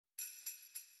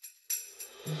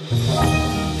Hi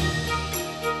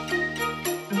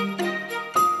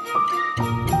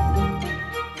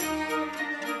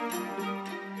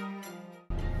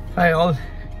all,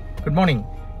 good morning.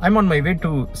 I'm on my way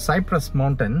to Cypress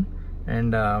Mountain,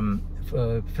 and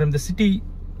from the city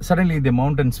suddenly the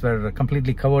mountains were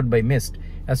completely covered by mist.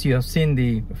 As you have seen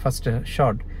the first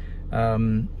shot,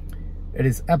 it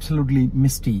is absolutely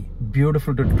misty,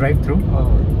 beautiful to drive through.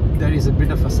 Oh, there is a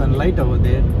bit of a sunlight over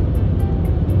there.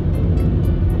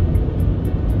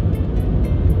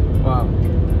 Wow.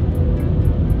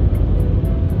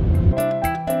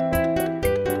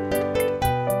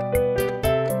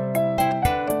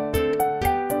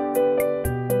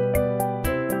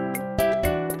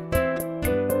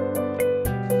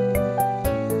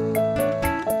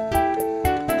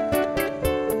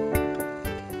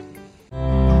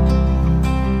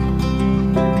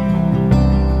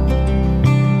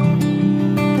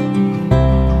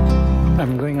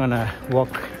 I'm going on a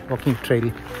walking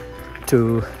trail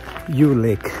to U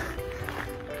Lake.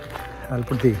 I'll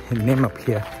put the name up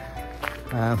here.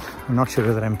 I'm not sure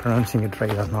whether I'm pronouncing it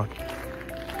right or not.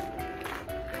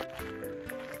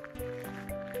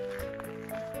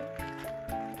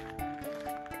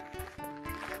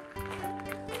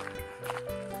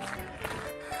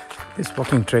 This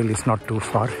walking trail is not too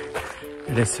far.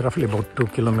 It is roughly about 2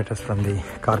 kilometers from the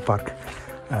car park.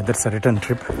 That's a return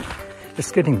trip.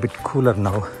 It's getting a bit cooler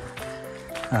now.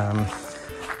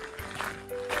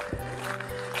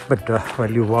 But while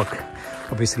you walk,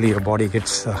 obviously your body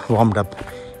gets warmed up,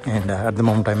 and at the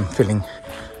moment I'm feeling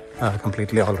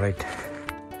completely all right.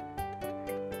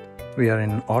 We are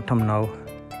in autumn now.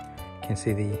 You can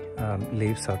see the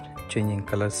leaves are changing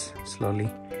colors slowly,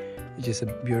 which is a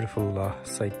beautiful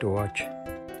sight to watch.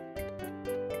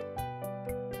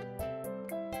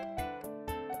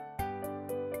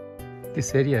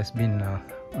 This area has been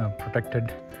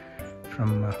protected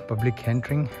from public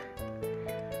entering.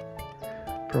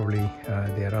 Probably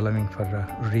they are allowing for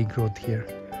regrowth here.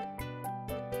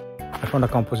 I found a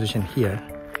composition here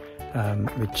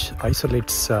which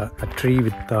isolates a tree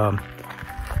with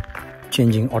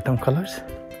changing autumn colors.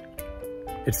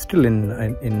 It's still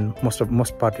in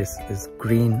most part is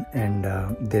green, and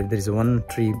there is one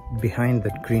tree behind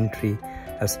that green tree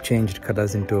has changed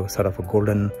colors into sort of a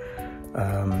golden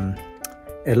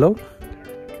yellow,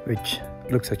 which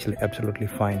looks actually absolutely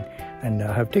fine. And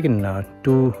I have taken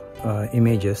two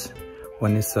images.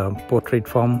 One is portrait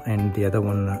form and the other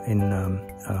one in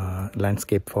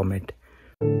landscape format.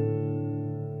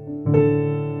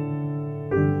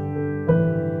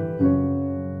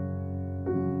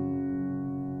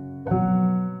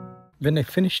 When I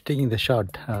finished taking the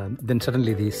shot, then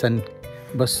suddenly the sun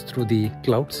burst through the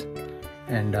clouds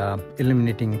and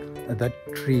illuminating that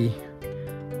tree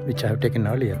which I have taken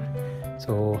earlier.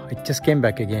 So I just came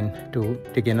back again to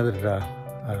take another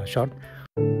shot.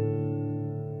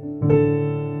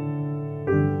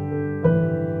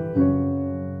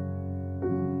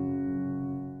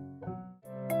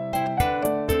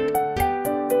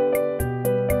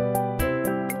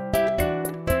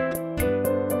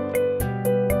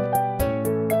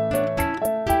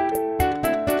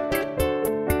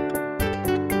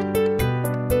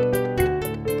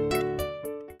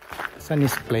 The sun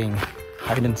is playing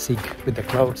hide and seek with the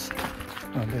clouds.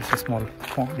 Oh, there's a small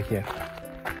pond here.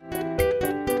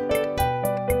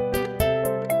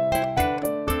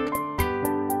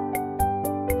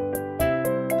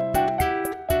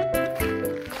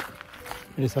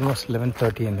 It is almost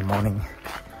 11:30 in the morning,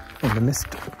 and the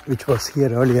mist which was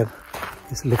here earlier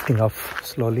is lifting off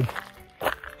slowly.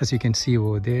 As you can see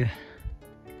over there,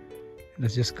 it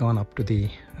has just gone up to the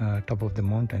top of the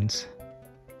mountains.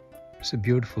 It's a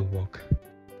beautiful walk.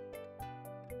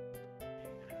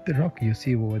 The rock you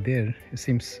see over there, it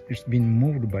seems it's been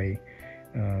moved by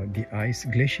the ice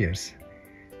glaciers.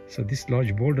 So this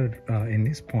large boulder in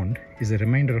this pond is a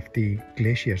reminder of the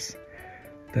glaciers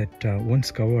that once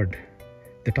covered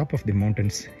the top of the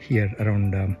mountains here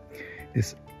around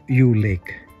this U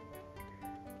Lake.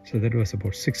 So that was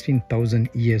about 16,000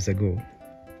 years ago.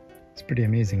 It's pretty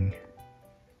amazing.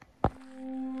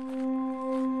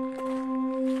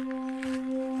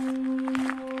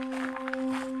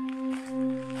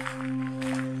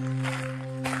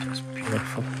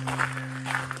 Beautiful.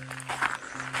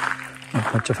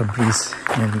 Not much of a breeze,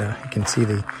 and you can see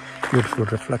the beautiful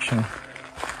reflection.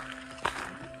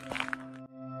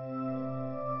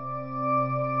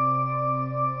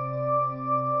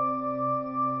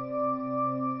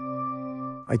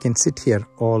 I can sit here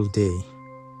all day,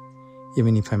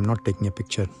 even if I'm not taking a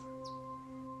picture.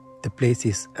 The place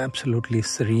is absolutely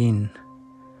serene,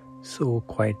 so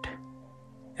quiet,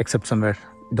 except somewhere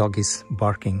dog is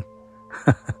barking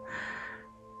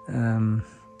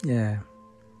Yeah,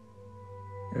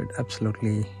 I would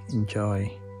absolutely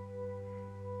enjoy.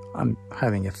 I'm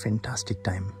having a fantastic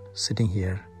time sitting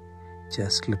here,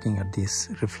 just looking at these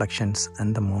reflections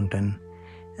and the mountain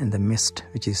and the mist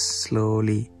which is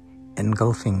slowly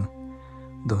engulfing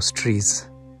those trees,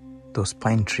 those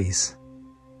pine trees.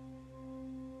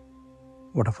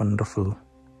 What a wonderful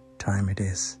time it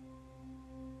is.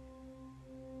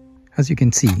 As you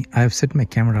can see, I have set my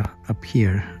camera up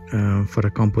here for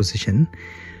a composition.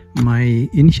 My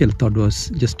initial thought was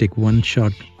just take one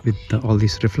shot with all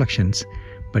these reflections,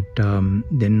 but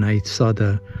then I saw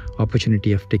the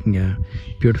opportunity of taking a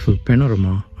beautiful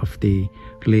panorama of the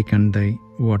lake and the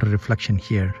water reflection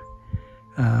here.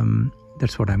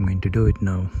 That's what I'm going to do it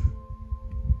now.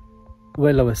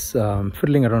 While I was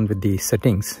fiddling around with the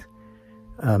settings,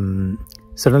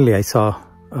 suddenly I saw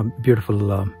a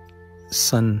beautiful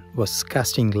sun was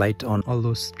casting light on all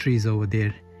those trees over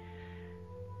there,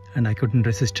 and I couldn't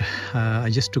resist. I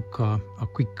just took a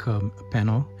quick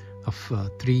panel of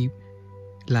 3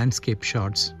 landscape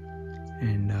shots,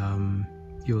 and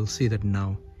you will see that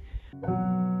now.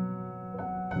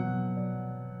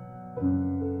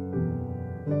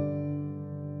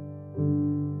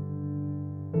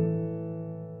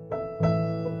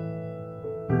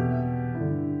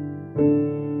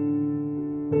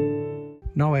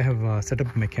 Now I have set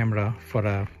up my camera for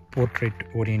a portrait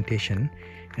orientation,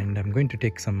 and I'm going to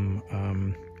take some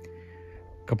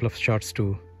couple of shots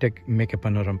to make a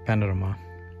panorama.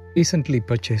 Recently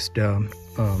purchased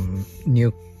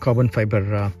new carbon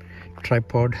fiber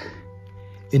tripod,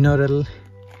 inaural,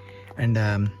 and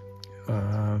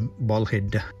ball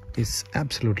head. Is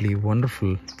absolutely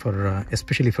wonderful for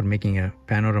especially for making a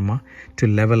panorama. To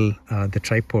level the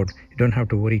tripod, you don't have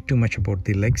to worry too much about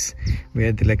the legs,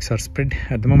 where the legs are spread.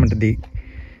 At the moment the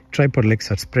tripod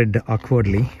legs are spread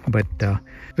awkwardly, but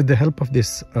with the help of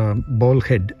this ball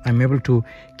head, I'm able to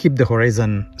keep the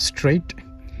horizon straight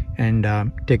and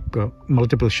take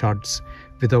multiple shots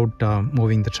without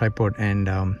moving the tripod, and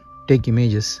take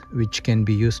images which can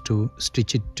be used to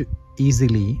stitch it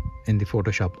easily in the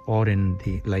Photoshop or in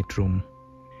the Lightroom.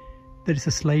 There is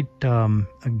a slight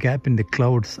a gap in the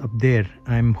clouds up there.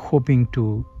 I'm hoping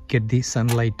to get the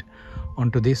sunlight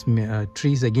onto these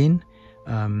trees again.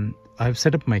 I've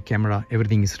set up my camera,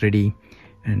 everything is ready,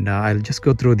 and I'll just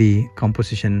go through the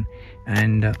composition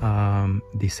and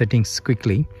the settings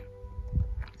quickly.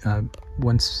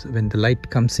 When the light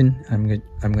comes in,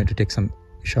 I'm going to take some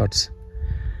shots.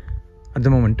 At the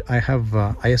moment I have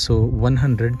ISO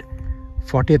 100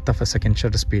 40th of a second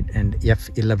shutter speed and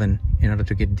f11 in order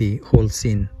to get the whole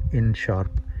scene in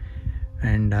sharp,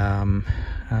 and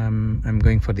I'm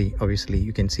going for the, obviously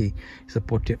you can see it's a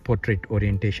portrait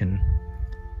orientation.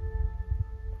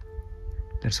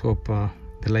 Let's hope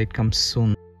the light comes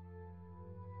soon.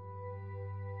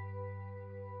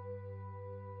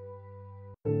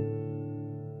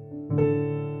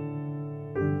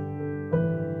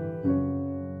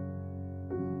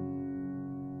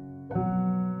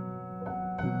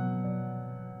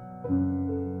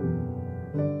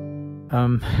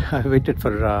 I waited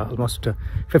for almost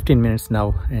 15 minutes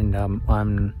now, and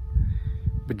I'm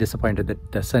a bit disappointed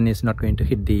that the sun is not going to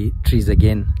hit the trees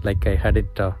again like I had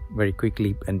it very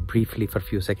quickly and briefly for a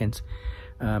few seconds.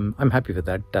 I'm happy with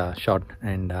that shot,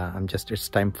 and it's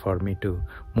time for me to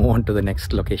move on to the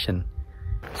next location.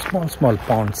 Small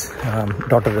ponds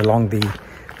dotted along the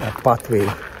pathway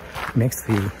makes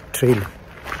the trail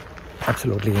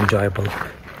absolutely enjoyable.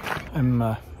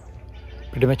 I'm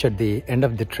pretty much at the end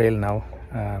of the trail now,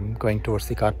 going towards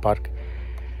the car park.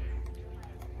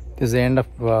 This is the end of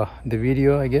the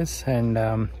video, I guess, and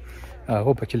I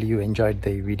hope actually you enjoyed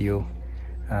the video.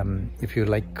 If you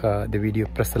like the video,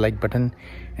 press the like button,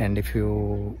 and if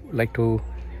you like to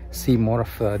see more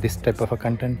of this type of a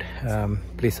content,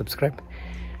 please subscribe,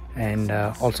 and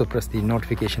also press the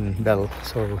notification bell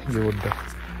so you would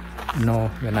know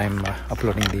when I'm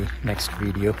uploading the next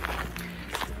video.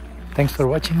 Thanks for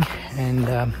watching, and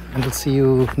we'll see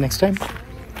you next time.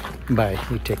 Bye.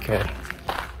 You take care.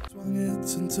 Swung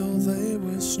it until they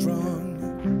were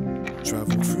strong.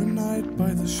 Traveled through night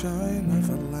by the shine of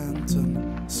a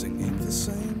lantern, singing the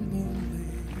same